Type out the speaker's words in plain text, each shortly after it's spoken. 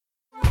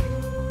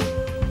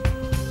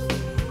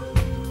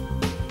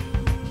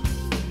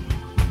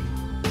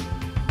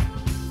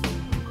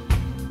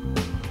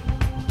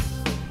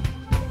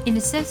In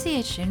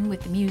association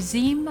with the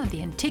Museum of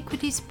the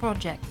Antiquities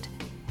Project,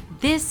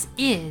 this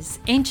is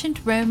Ancient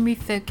Rome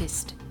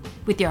Refocused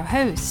with your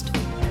host,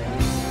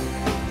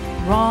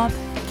 Rob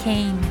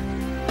Kane.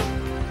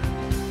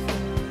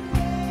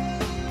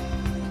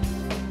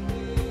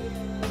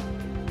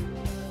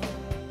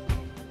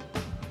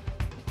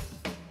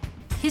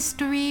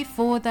 History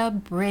for the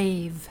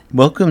Brave.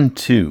 Welcome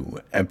to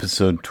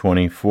episode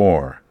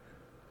 24.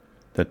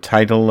 The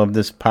title of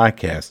this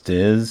podcast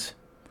is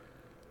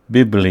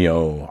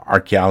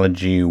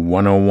Biblio-Archaeology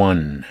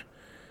 101,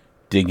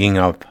 Digging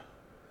Up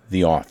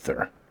the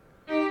Author.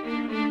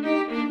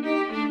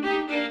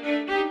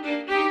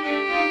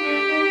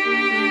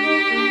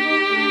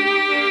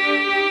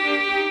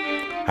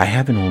 I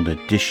have an old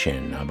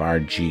edition of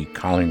R.G.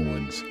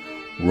 Collingwood's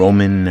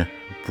Romano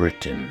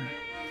Britain.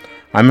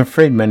 I'm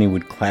afraid many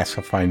would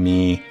classify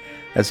me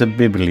as a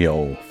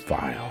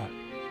bibliophile.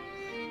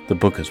 The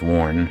book is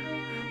worn,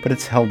 but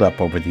it's held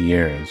up over the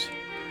years.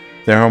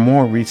 There are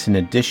more recent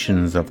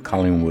editions of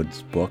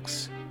Collingwood's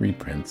books,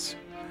 reprints,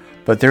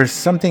 but there's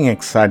something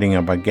exciting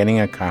about getting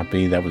a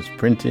copy that was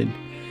printed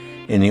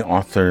in the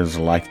author's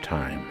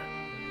lifetime.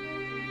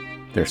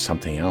 There's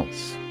something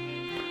else.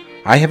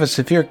 I have a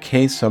severe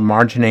case of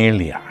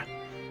marginalia.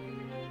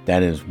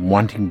 That is,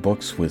 wanting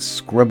books with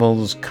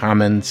scribbles,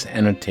 comments,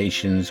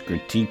 annotations,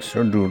 critiques,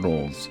 or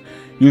doodles,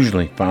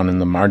 usually found in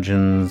the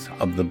margins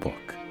of the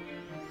book.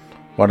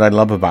 What I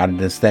love about it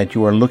is that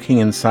you are looking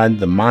inside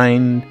the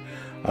mind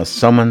of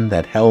someone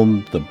that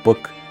held the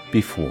book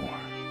before.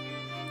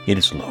 It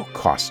is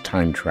low-cost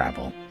time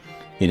travel.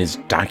 It is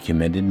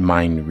documented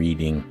mind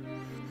reading.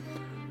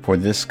 For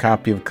this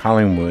copy of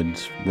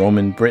Collingwood's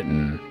Romano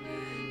Britain,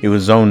 it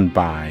was owned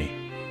by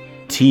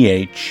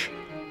T.H.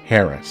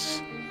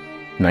 Harris,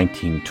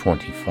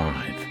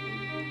 1925.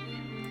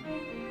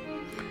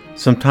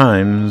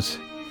 Sometimes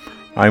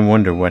I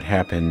wonder what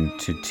happened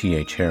to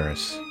T.H.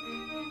 Harris.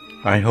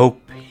 I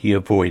hope he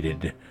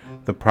avoided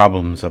the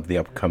problems of the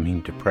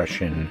upcoming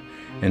Depression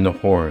and the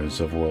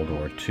horrors of World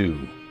War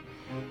II.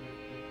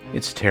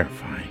 It's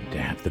terrifying to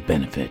have the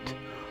benefit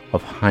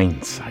of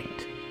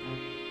hindsight.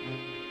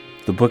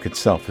 The book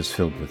itself is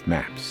filled with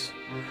maps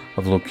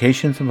of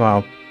locations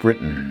about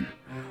Britain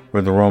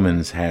where the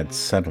Romans had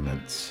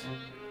settlements.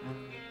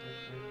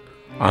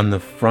 On the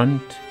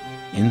front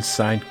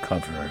inside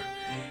cover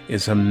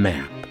is a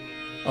map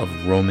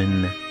of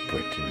Romano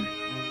Britain.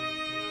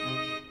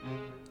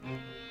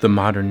 The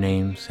modern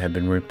names have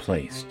been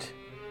replaced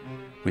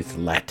with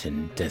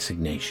Latin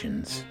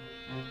designations.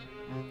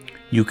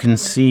 You can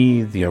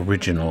see the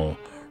original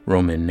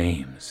Roman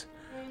names,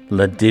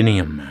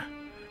 Ladinium,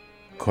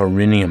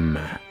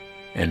 Corinium,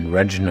 and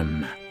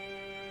Reginum.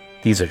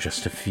 These are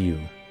just a few.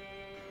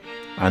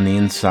 On the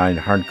inside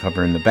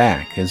hardcover in the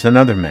back is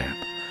another map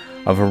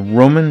of a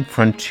Roman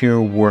frontier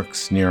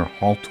works near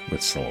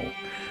Haltwhistle,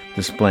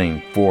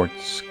 displaying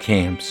forts,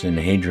 camps, and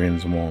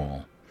Hadrian's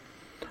Wall.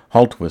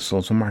 Haltwhistle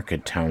is a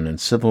market town and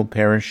civil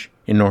parish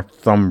in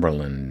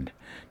Northumberland,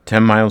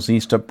 10 miles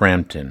east of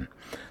Brampton.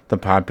 The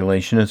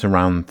population is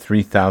around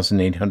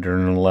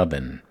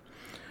 3,811,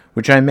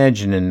 which I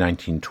imagine in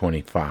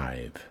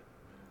 1925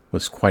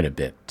 was quite a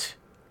bit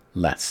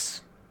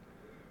less.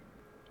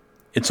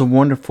 It's a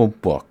wonderful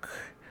book,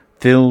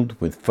 filled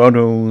with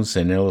photos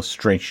and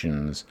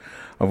illustrations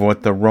of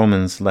what the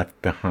Romans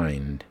left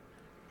behind.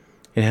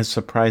 It has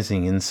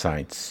surprising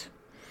insights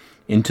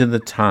into the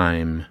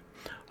time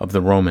of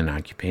the Roman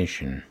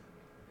occupation.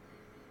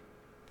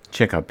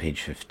 Check out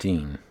page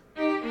 15.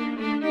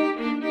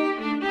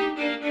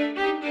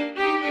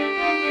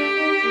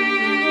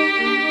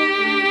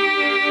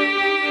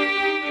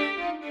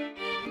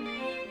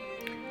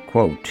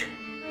 Quote,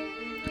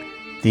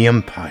 "The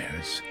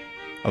empires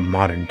of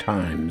modern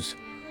times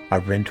are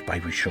rent by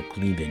racial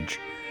cleavage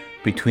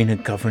between a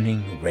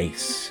governing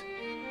race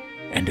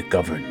and a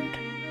governed,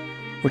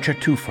 which are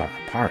too far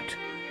apart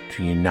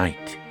to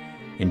unite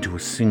into a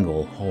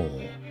single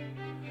whole.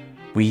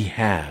 We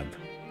have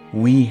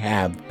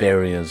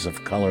barriers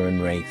of color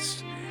and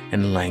race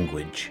and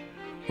language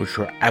which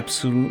were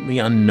absolutely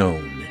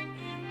unknown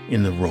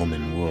in the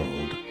Roman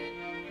world."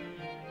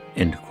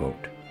 End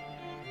quote.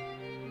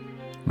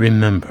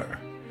 Remember,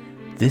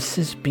 this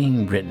is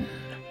being written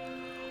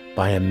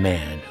by a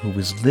man who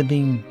was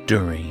living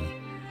during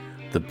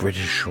the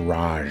British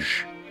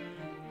Raj,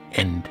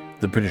 and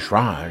the British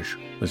Raj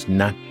was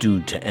not due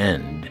to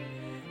end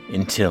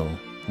until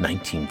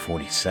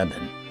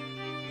 1947.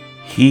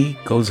 He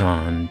goes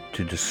on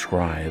to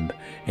describe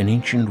an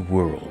ancient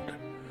world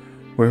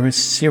where a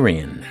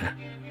Syrian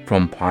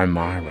from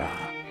Palmyra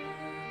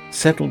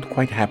settled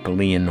quite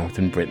happily in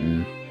northern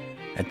Britain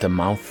at the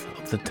mouth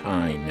of the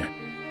Tyne,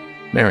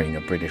 marrying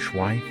a British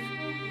wife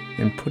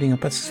and putting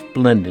up a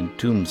splendid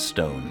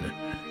tombstone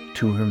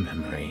to her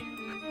memory.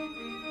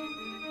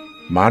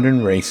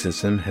 Modern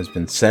racism has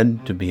been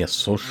said to be a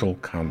social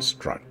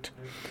construct,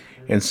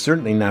 and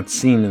certainly not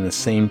seen in the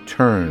same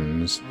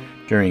terms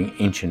during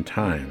ancient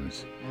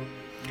times.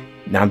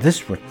 Now,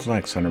 this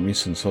reflects on a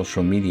recent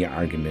social media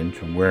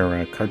argument where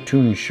a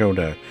cartoon showed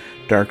a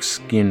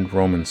dark-skinned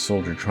Roman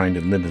soldier trying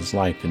to live his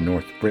life in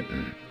North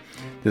Britain.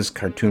 This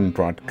cartoon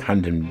brought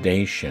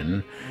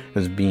condemnation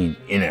as being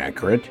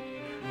inaccurate,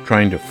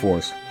 trying to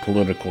force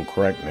political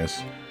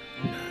correctness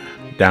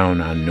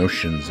down on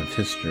notions of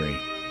history.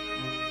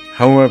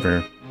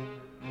 However,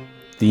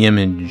 the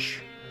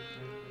image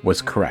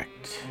was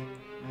correct.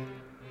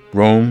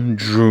 Rome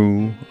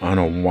drew on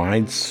a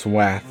wide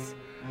swath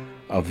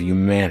of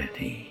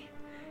humanity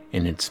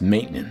in its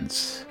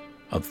maintenance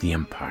of the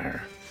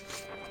empire.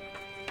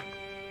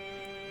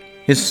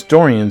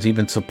 Historians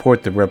even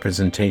support the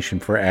representation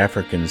for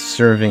Africans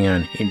serving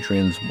on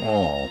Hadrian's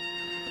Wall.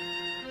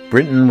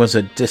 Britain was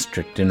a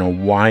district in a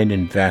wide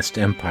and vast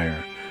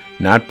empire.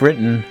 Not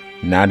Britain,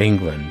 not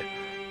England.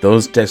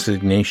 Those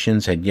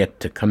designations had yet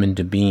to come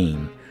into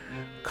being.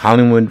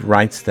 Collingwood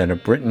writes that a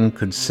Briton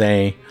could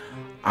say,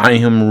 "I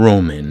am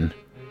Roman,"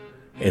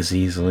 as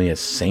easily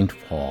as St.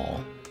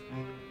 Paul.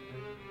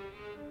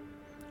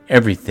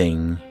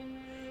 Everything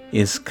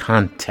is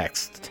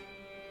context.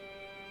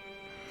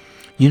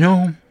 You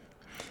know,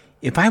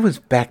 if I was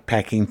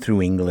backpacking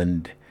through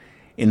England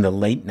in the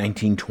late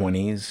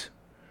 1920s,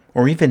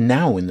 or even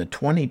now in the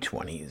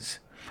 2020s,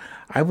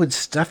 I would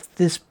stuff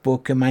this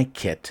book in my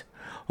kit,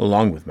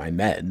 along with my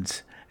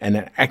meds, and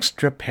an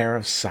extra pair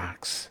of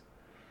socks.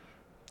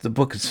 The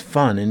book is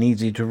fun and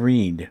easy to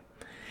read.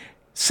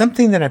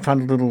 Something that I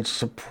found a little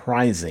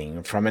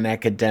surprising from an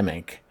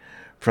academic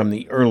from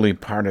the early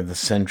part of the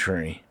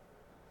century.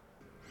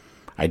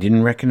 I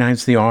didn't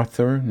recognize the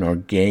author, nor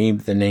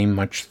gave the name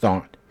much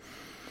thought,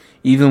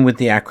 even with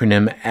the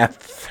acronym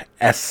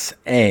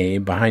FSA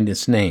behind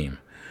its name.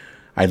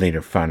 I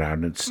later found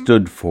out it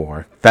stood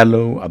for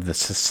Fellow of the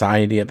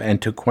Society of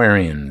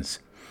Antiquarians.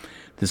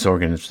 This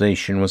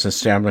organization was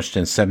established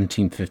in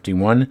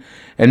 1751,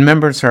 and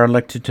members are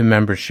elected to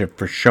membership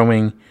for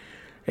showing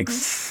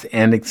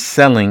and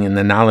excelling in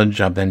the knowledge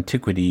of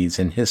antiquities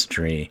and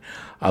history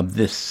of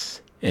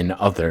this and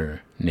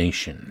other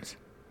nations.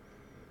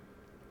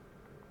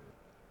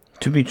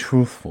 To be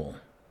truthful,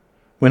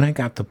 when I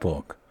got the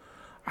book,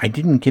 I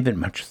didn't give it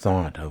much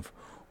thought of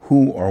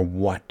who or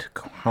what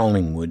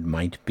Collingwood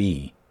might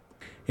be,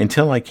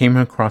 until I came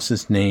across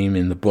his name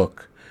in the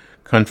book,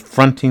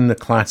 Confronting the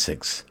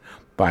Classics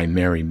by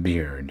Mary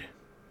Beard.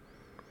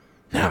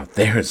 Now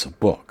there's a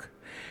book.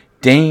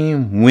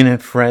 Dame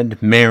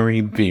Winifred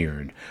Mary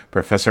Beard,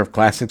 Professor of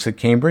Classics at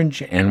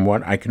Cambridge, and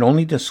what I can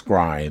only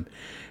describe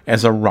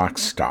as a rock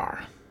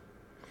star.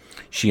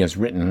 She has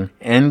written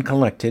and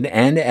collected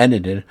and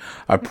edited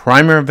a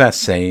primer of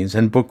essays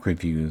and book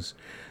reviews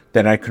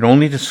that I could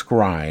only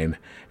describe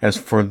as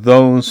for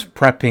those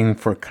prepping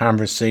for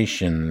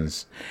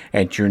conversations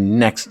at your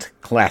next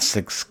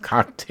classics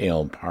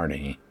cocktail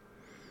party.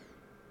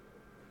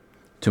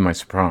 To my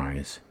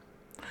surprise,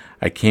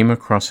 I came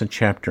across a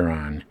chapter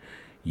on,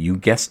 you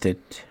guessed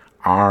it,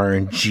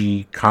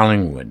 R.G.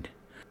 Collingwood.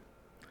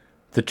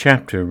 The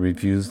chapter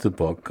reviews the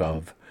book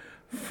of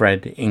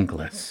Fred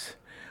Inglis,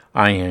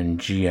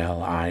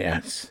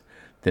 Inglis.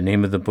 The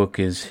name of the book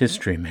is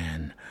History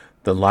Man,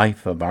 The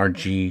Life of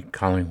R.G.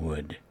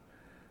 Collingwood.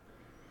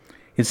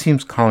 It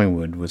seems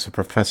Collingwood was a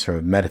professor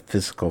of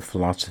metaphysical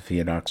philosophy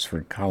at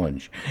Oxford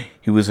College.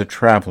 He was a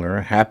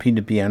traveler, happy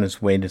to be on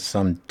his way to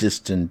some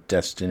distant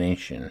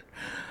destination.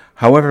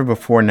 However,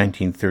 before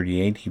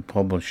 1938, he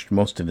published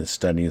most of his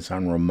studies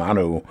on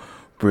Romano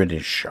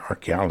British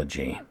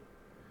archaeology.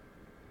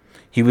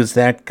 He was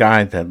that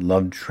guy that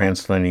loved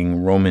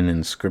translating Roman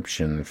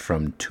inscriptions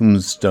from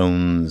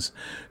tombstones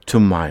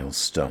to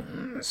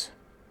milestones.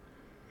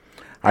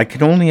 I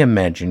can only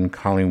imagine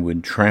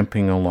Collingwood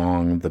tramping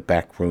along the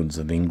back roads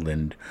of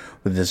England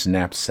with his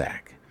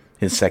knapsack,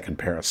 his second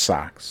pair of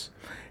socks,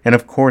 and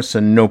of course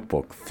a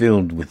notebook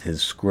filled with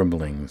his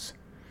scribblings.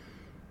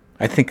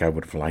 I think I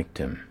would have liked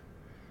him.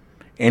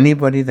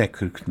 Anybody that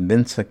could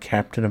convince a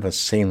captain of a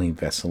sailing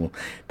vessel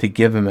to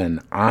give him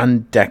an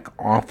on-deck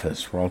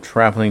office while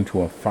traveling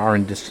to a far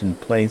and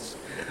distant place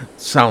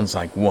sounds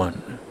like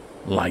one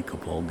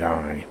likable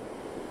guy.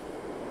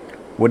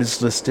 What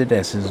is listed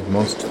as his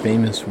most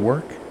famous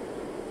work?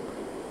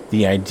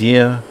 The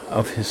Idea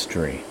of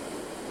History.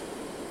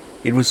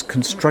 It was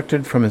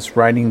constructed from his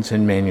writings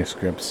and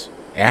manuscripts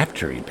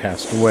after he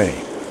passed away.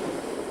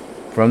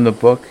 From the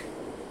book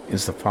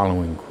is the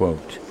following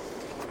quote.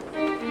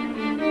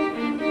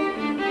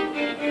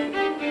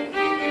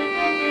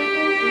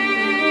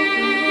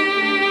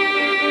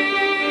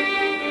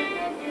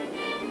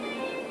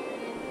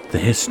 The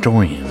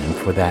historian, and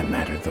for that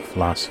matter the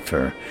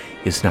philosopher,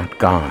 is not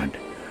God,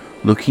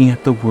 looking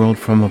at the world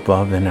from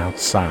above and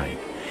outside.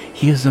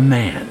 He is a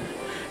man,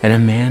 and a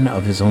man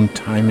of his own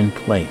time and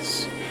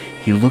place.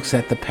 He looks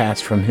at the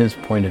past from his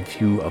point of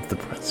view of the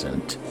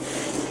present.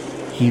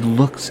 He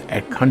looks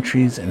at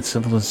countries and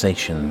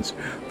civilizations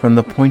from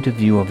the point of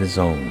view of his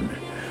own.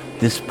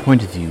 This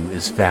point of view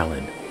is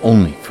valid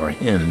only for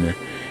him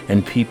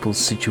and people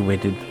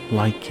situated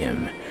like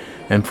him,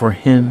 and for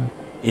him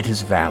it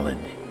is valid.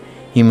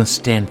 He must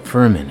stand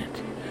firm in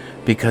it,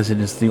 because it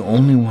is the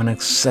only one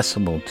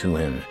accessible to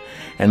him.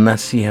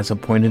 Unless he has a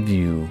point of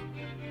view,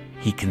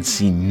 he can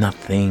see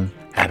nothing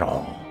at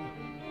all."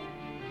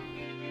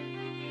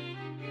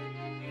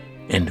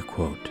 End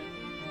quote.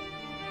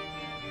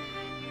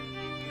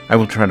 I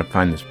will try to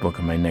find this book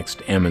on my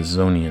next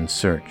Amazonian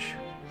search.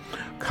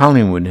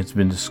 Collingwood has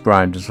been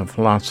described as a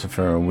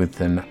philosopher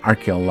with an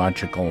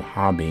archaeological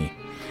hobby.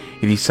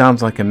 If he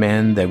sounds like a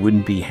man that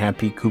wouldn't be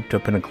happy cooped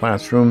up in a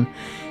classroom,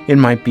 it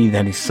might be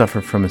that he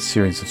suffered from a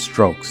series of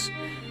strokes.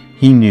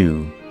 He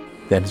knew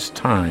that his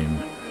time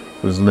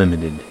was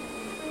limited.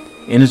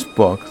 In his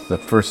book, The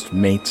First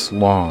Mate's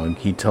Log,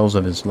 he tells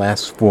of his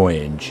last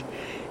voyage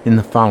in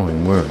the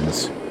following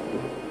words: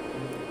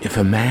 "If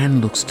a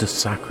man looks to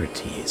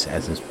Socrates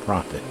as his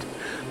prophet,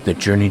 the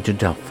journey to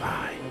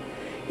Delphi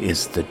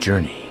is the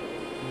journey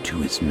to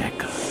his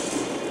Mecca."